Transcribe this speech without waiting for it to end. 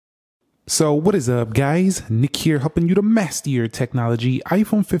So what is up, guys? Nick here, helping you to master your technology.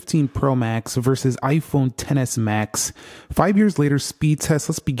 iPhone 15 Pro Max versus iPhone XS Max. 5 years later, speed test.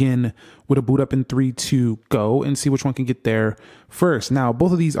 Let's begin with a boot up in 3, 2, go, and see which one can get there first. Now,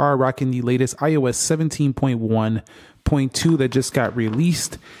 both of these are rocking the latest iOS 17.1.2 that just got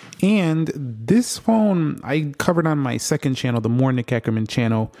released. And this phone I covered on my second channel, the More Nick Ackerman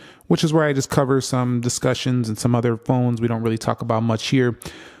channel, which is where I just cover some discussions and some other phones we don't really talk about much here.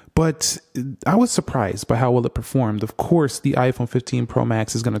 But I was surprised by how well it performed. Of course, the iPhone 15 Pro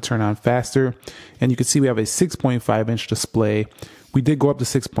Max is going to turn on faster. And you can see we have a 6.5 inch display. We did go up to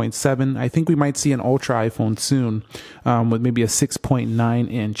 6.7. I think we might see an Ultra iPhone soon with maybe a 6.9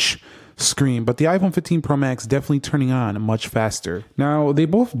 inch screen. But the iPhone 15 Pro Max definitely turning on much faster. Now, they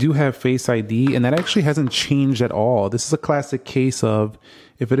both do have Face ID, and that actually hasn't changed at all. This is a classic case of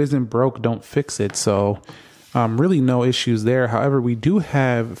if it isn't broke, don't fix it. So really no issues there. However, we do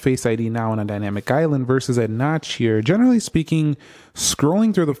have Face ID now on a dynamic island versus a notch here. Generally speaking,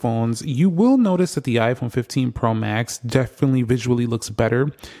 scrolling through the phones, you will notice that the iPhone 15 Pro Max definitely visually looks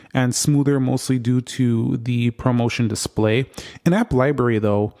better and smoother, mostly due to the ProMotion display. In App Library,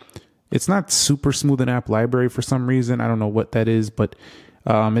 though, it's not super smooth in App Library for some reason. I don't know what that is, but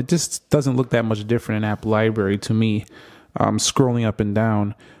it just doesn't look that much different in App Library to me, scrolling up and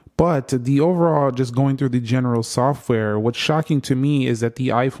down. But the overall, just going through the general software, what's shocking to me is that the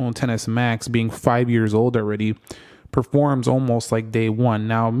iPhone XS Max, being 5 years old already, performs almost like day one.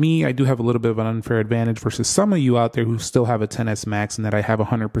 Now, me, I do have a little bit of an unfair advantage versus some of you out there who still have a XS Max and that I have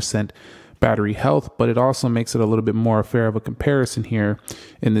 100% battery health, but it also makes it a little bit more fair of a comparison here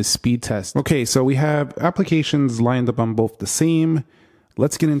in this speed test. Okay, so we have applications lined up on both the same.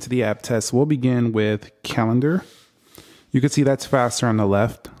 Let's get into the app test. We'll begin with Calendar. You can see that's faster on the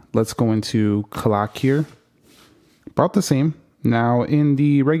left. Let's go into Clock here. About the same. Now, in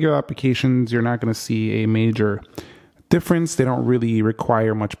the regular applications, you're not going to see a major difference. They don't really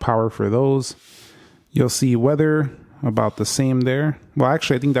require much power for those. You'll see Weather, about the same there. Well,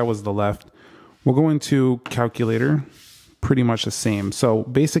 actually, I think that was the left. We'll go into Calculator, pretty much the same. So,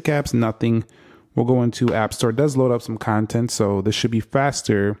 basic apps, nothing. We'll go into App Store. It does load up some content, so this should be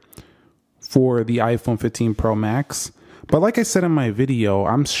faster for the iPhone 15 Pro Max. But like I said in my video,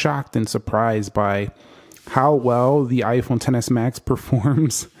 I'm shocked and surprised by how well the iPhone XS Max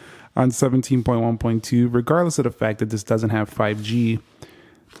performs on 17.1.2, regardless of the fact that this doesn't have 5G.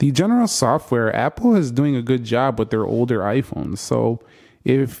 The general software, Apple is doing a good job with their older iPhones. So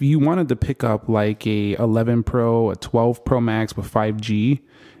if you wanted to pick up like a 11 Pro, a 12 Pro Max with 5G,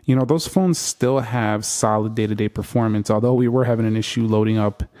 you know, those phones still have solid day-to-day performance, although we were having an issue loading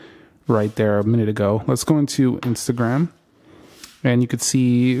up right there a minute ago. Let's go into Instagram, and you could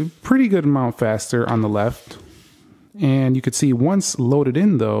see pretty good amount faster on the left. And you could see once loaded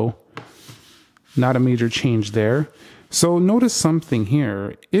in, though, not a major change there. So notice something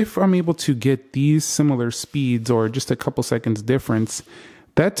here. If I'm able to get these similar speeds or just a couple seconds difference,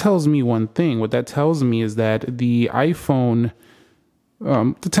 that tells me one thing. What that tells me is that the iPhone,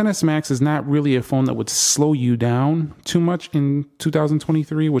 the XS Max, is not really a phone that would slow you down too much in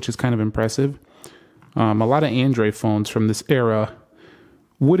 2023, which is kind of impressive. A lot of Android phones from this era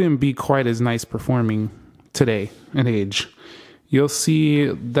wouldn't be quite as nice performing today in age. You'll see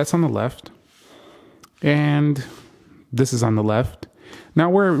that's on the left, and this is on the left. Now,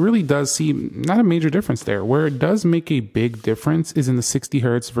 where it really does see not a major difference there, where it does make a big difference is in the 60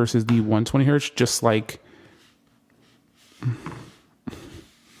 hertz versus the 120 hertz, just like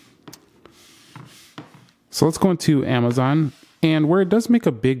so. Let's go into Amazon, and where it does make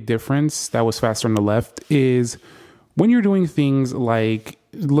a big difference, that was faster on the left, is when you're doing things like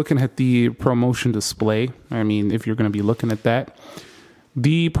looking at the ProMotion display. I mean, if you're going to be looking at that,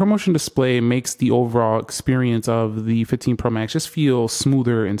 the ProMotion display makes the overall experience of the 15 Pro Max just feel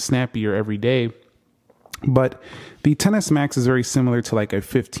smoother and snappier every day. But the XS Max is very similar to like a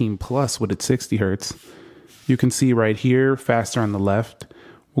 15 Plus with its 60 hertz. You can see right here, faster on the left.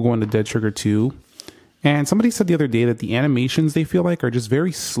 We'll go into Dead Trigger 2. And somebody said the other day that the animations, they feel like, are just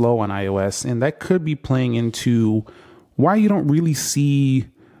very slow on iOS. And that could be playing into why you don't really see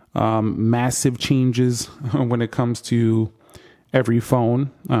massive changes when it comes to every phone.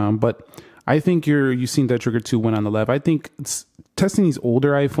 But I think you've seen Dead Trigger 2 win on the left. I think it's testing these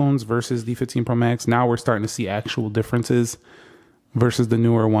older iPhones versus the 15 Pro Max. Now we're starting to see actual differences versus the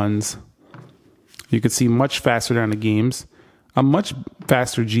newer ones. You could see much faster down the games, a much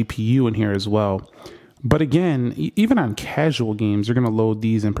faster GPU in here as well. But again, even on casual games, you're going to load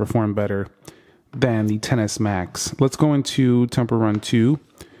these and perform better than the XS Max. Let's go into Temple Run 2.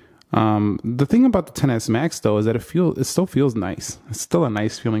 The thing about the XS Max though is that it still feels nice. It's still a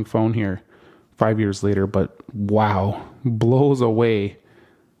nice feeling phone here 5 years later, but wow, blows away.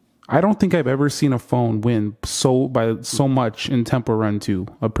 I don't think I've ever seen a phone win by so much in Temple Run 2.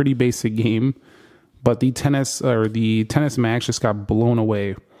 A pretty basic game, but the XS Max just got blown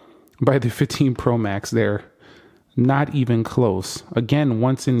away by the 15 Pro Max there. Not even close. Again,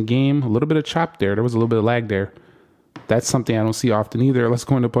 once in game, a little bit of chop there. There was a little bit of lag there. That's something I don't see often either. Let's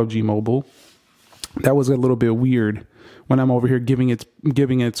go into PUBG Mobile. That was a little bit weird when I'm over here giving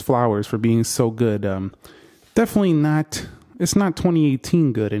its flowers for being so good. Definitely not. It's not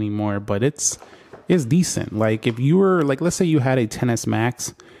 2018 good anymore, but it's decent. Like if you were like, let's say you had a XS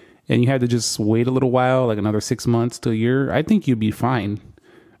Max and you had to just wait a little while, like another 6 months to a year, I think you'd be fine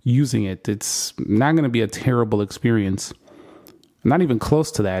using it. It's not going to be a terrible experience. Not even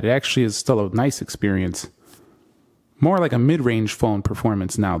close to that. It actually is still a nice experience. More like a mid-range phone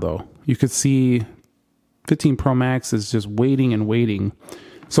performance now, though. You could see 15 Pro Max is just waiting and waiting.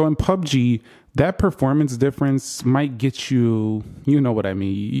 So in PUBG, that performance difference might get you, you know what I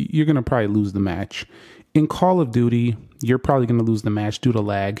mean, you're going to probably lose the match. In Call of Duty, you're probably going to lose the match due to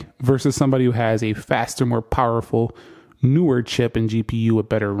lag versus somebody who has a faster, more powerful, newer chip and GPU with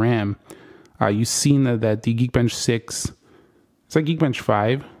better RAM. You've seen that the Geekbench 6, it's like Geekbench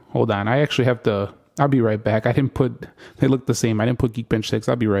 5. Hold on, I actually have to, I'll be right back. They look the same. I didn't put Geekbench 6.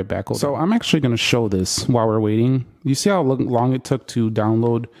 I'll be right back. So I'm actually going to show this while we're waiting. You see how long it took to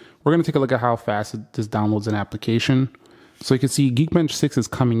download? We're going to take a look at how fast this downloads an application. So you can see Geekbench 6 is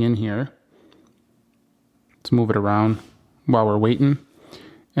coming in here. Let's move it around while we're waiting.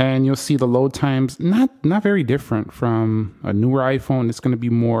 And you'll see the load times, not very different from a newer iPhone. It's going to be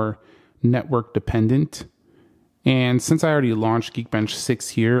more network dependent. And since I already launched Geekbench 6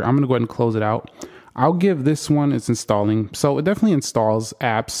 here, I'm going to go ahead and close it out. I'll give this one, it's installing. So it definitely installs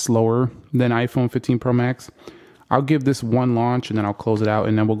apps slower than iPhone 15 Pro Max. I'll give this one launch and then I'll close it out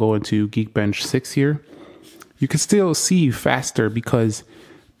and then we'll go into Geekbench 6 here. You can still see faster because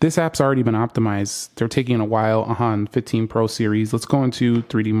this app's already been optimized. They're taking a while on 15 Pro series. Let's go into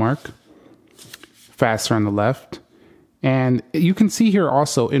 3D Mark. Faster on the left. And you can see here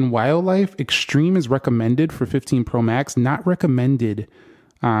also in wildlife, extreme is recommended for 15 Pro Max, not recommended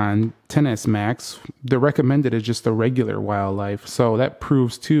on XS Max. The recommended is just the regular wildlife. So that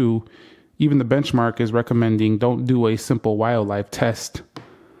proves too, even the benchmark is recommending don't do a simple wildlife test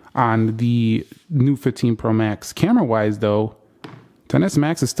on the new 15 Pro Max. Camera wise though, XS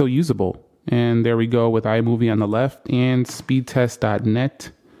Max is still usable. And there we go with iMovie on the left and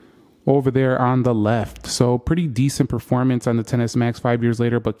speedtest.net over there on the left. So pretty decent performance on the XS Max 5 years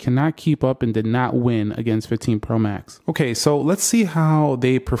later, but cannot keep up and did not win against 15 Pro Max. Okay, so let's see how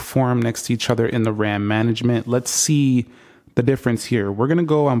they perform next to each other in the RAM management. Let's see the difference here. We're going to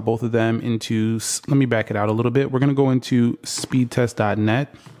go on both of them into, let me back it out a little bit. We're going to go into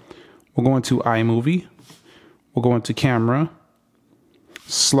speedtest.net. We'll go into iMovie. We'll go into camera.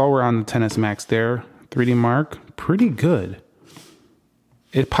 Slower on the XS Max there. 3D Mark, pretty good.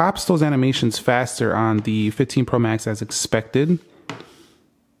 It pops those animations faster on the 15 Pro Max as expected.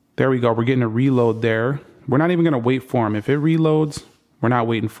 There we go. We're getting a reload there. We're not even going to wait for them. If it reloads, we're not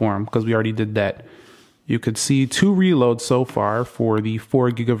waiting for them because we already did that. You could see 2 reloads so far for the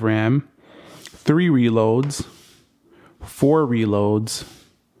 4 gig of RAM, 3 reloads, 4 reloads,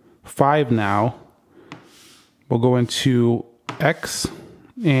 5 now. We'll go into X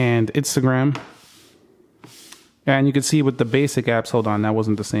and Instagram. And you can see with the basic apps, hold on, that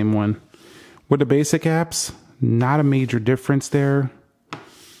wasn't the same one. With the basic apps, not a major difference there.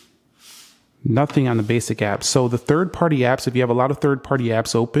 Nothing on the basic apps. So the third-party apps, if you have a lot of third-party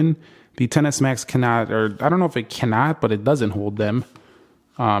apps open, the XS Max cannot, or I don't know if it cannot, but it doesn't hold them.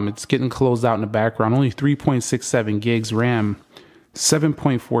 It's getting closed out in the background. Only 3.67 gigs RAM,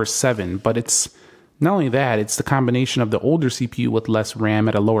 7.47. But it's not only that, it's the combination of the older CPU with less RAM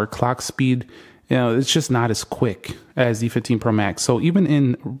at a lower clock speed. You know, it's just not as quick as the 15 Pro Max. So even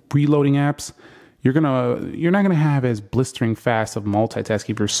in reloading apps, you're not gonna have as blistering fast of multitasking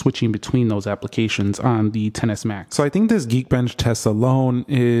if you're switching between those applications on the XS Max. So I think this Geekbench test alone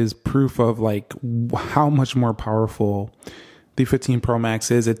is proof of like how much more powerful the 15 Pro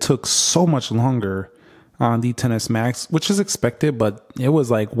Max is. It took so much longer on the XS Max, which is expected, but it was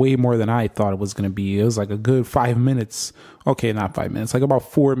like way more than I thought it was gonna be. It was like a good 5 minutes. Okay, not 5 minutes, like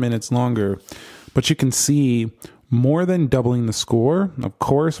about 4 minutes longer. But you can see more than doubling the score. Of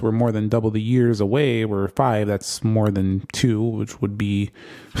course, we're more than double the years away. We're 5, that's more than 2, which would be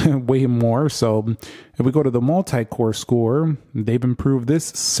way more. So if we go to the multi-core score, they've improved this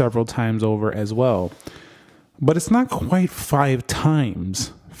several times over as well. But it's not quite 5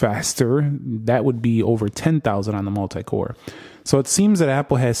 times faster. That would be over 10,000 on the multi-core. So it seems that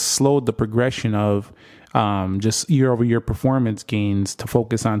Apple has slowed the progression of just year-over-year performance gains to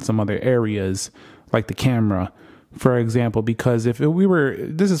focus on some other areas like the camera, for example, because if we were,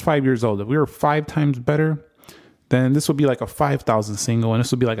 this is 5 years old, if we were 5 times better, then this would be like a 5,000 single, and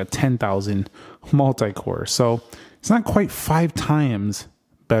this would be like a 10,000 multi-core. So it's not quite 5 times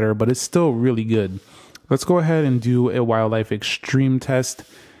better, but it's still really good. Let's go ahead and do a Wildlife Extreme test.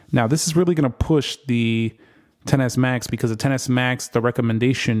 Now, this is really going to push the XS Max because the XS Max, the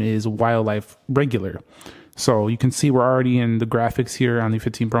recommendation is Wildlife Regular. So you can see we're already in the graphics here on the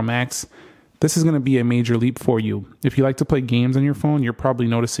 15 Pro Max. This is going to be a major leap for you. If you like to play games on your phone, you're probably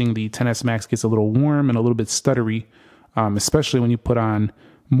noticing the XS Max gets a little warm and a little bit stuttery, especially when you put on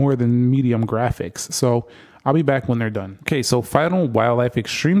more than medium graphics. So I'll be back when they're done. Okay, so final Wildlife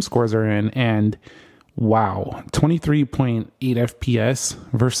Extreme scores are in, and wow, 23.8 FPS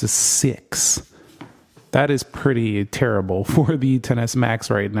versus 6. That is pretty terrible for the XS Max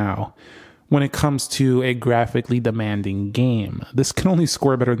right now. When it comes to a graphically demanding game, this can only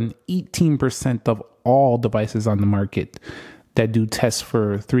score better than 18% of all devices on the market that do tests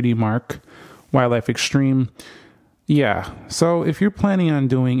for 3D Mark, Wildlife Extreme. Yeah, so if you're planning on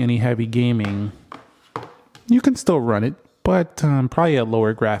doing any heavy gaming, you can still run it, but probably at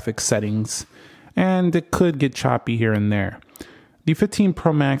lower graphics settings, and it could get choppy here and there. The 15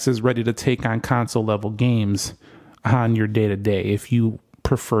 Pro Max is ready to take on console level games on your day-to-day. If you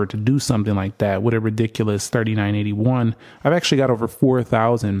prefer to do something like that with a ridiculous 3981, I've actually got over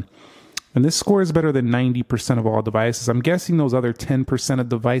 4,000, and this score is better than 90% of all devices. I'm guessing those other 10% of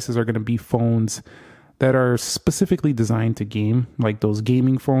devices are going to be phones that are specifically designed to game, like those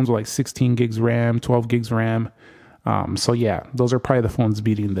gaming phones with like 16 gigs RAM, 12 gigs RAM. So yeah, those are probably the phones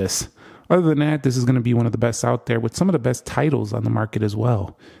beating this. Other than that, this is going to be one of the best out there with some of the best titles on the market as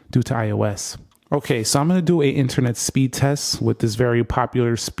well due to iOS. Okay, so I'm going to do a internet speed test with this very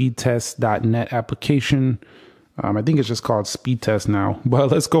popular speedtest.net application. I think it's just called speed test now,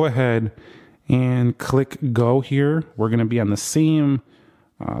 but let's go ahead and click go here. We're going to be on the same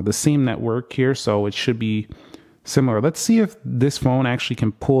network here, so it should be similar. Let's see if this phone actually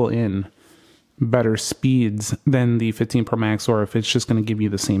can pull in better speeds than the 15 Pro Max, or if it's just going to give you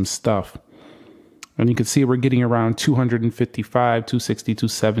the same stuff. And you can see we're getting around 255, 260,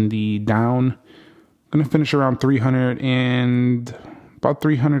 270 down. I'm going to finish around 300 and about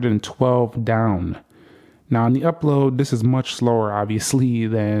 312 down. Now on the upload, this is much slower obviously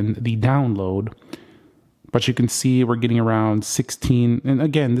than the download, but you can see we're getting around 16. And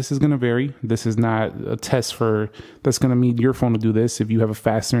again, this is going to vary. This is not a test that's going to need your phone to do this. If you have a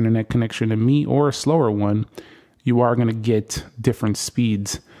faster internet connection than me or a slower one, you are going to get different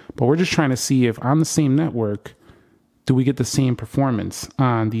speeds. But we're just trying to see if on the same network, do we get the same performance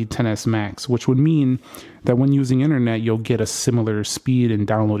on the XS Max, which would mean that when using internet, you'll get a similar speed in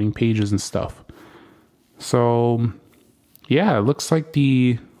downloading pages and stuff. So yeah, it looks like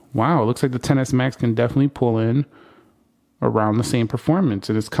the XS Max can definitely pull in around the same performance,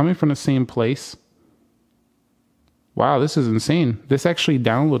 and it's coming from the same place. Wow, this is insane. This actually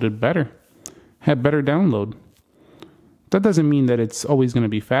downloaded better, had better download. That doesn't mean that it's always going to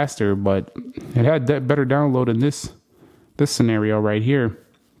be faster, but it had that better download in this scenario right here.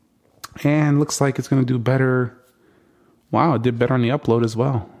 And looks like it's going to do better. Wow, it did better on the upload as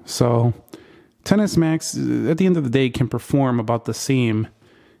well. So XS Max, at the end of the day, can perform about the same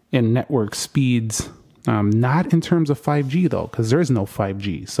in network speeds, not in terms of 5G though, because there is no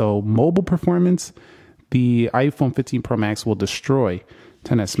 5G. So mobile performance, the iPhone 15 Pro Max will destroy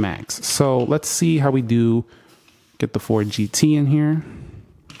XS Max. So let's see how we do. Get the Ford GT in here.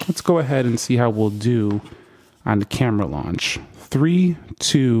 Let's go ahead and see how we'll do on the camera launch. 3,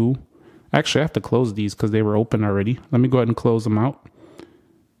 2, actually I have to close these because they were open already. Let me go ahead and close them out.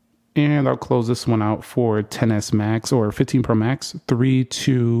 And I'll close this one out for XS Max or 15 Pro Max. 3,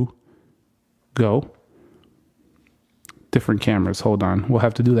 2, go. Different cameras, hold on. We'll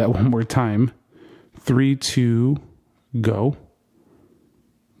have to do that one more time. 3, 2, go.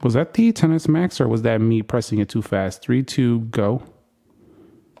 Was that the XS Max or was that me pressing it too fast? 3, 2, go.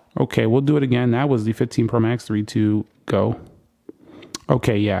 Okay, we'll do it again. That was the 15 Pro Max. 3, 2, go.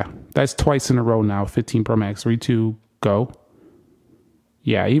 Okay, yeah. That's twice in a row now. 15 Pro Max. 3, 2, go.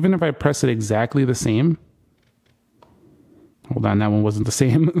 Yeah, even if I press it exactly the same. Hold on, that one wasn't the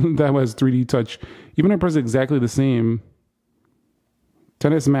same. That was 3D touch. Even if I press exactly the same,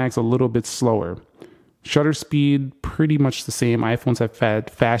 XS Max a little bit slower. Shutter speed, pretty much the same. iPhones have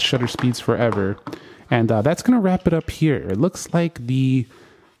fast shutter speeds forever. And that's going to wrap it up here. It looks like the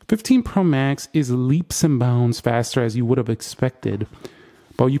 15 Pro Max is leaps and bounds faster as you would have expected.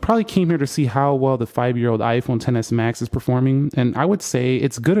 But you probably came here to see how well the 5-year-old iPhone XS Max is performing. And I would say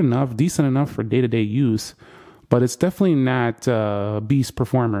it's good enough, decent enough for day-to-day use, but it's definitely not a beast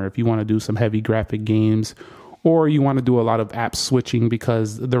performer if you want to do some heavy graphic games or you want to do a lot of app switching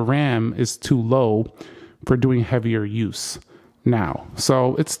because the RAM is too low for doing heavier use now.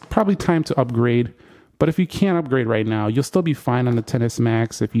 So it's probably time to upgrade. But if you can't upgrade right now, you'll still be fine on the XS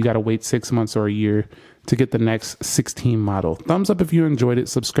Max if you got to wait 6 months or a year to get the next 16 model. Thumbs up if you enjoyed it.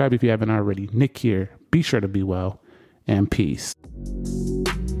 Subscribe if you haven't already. Nick here. Be sure to be well, and peace.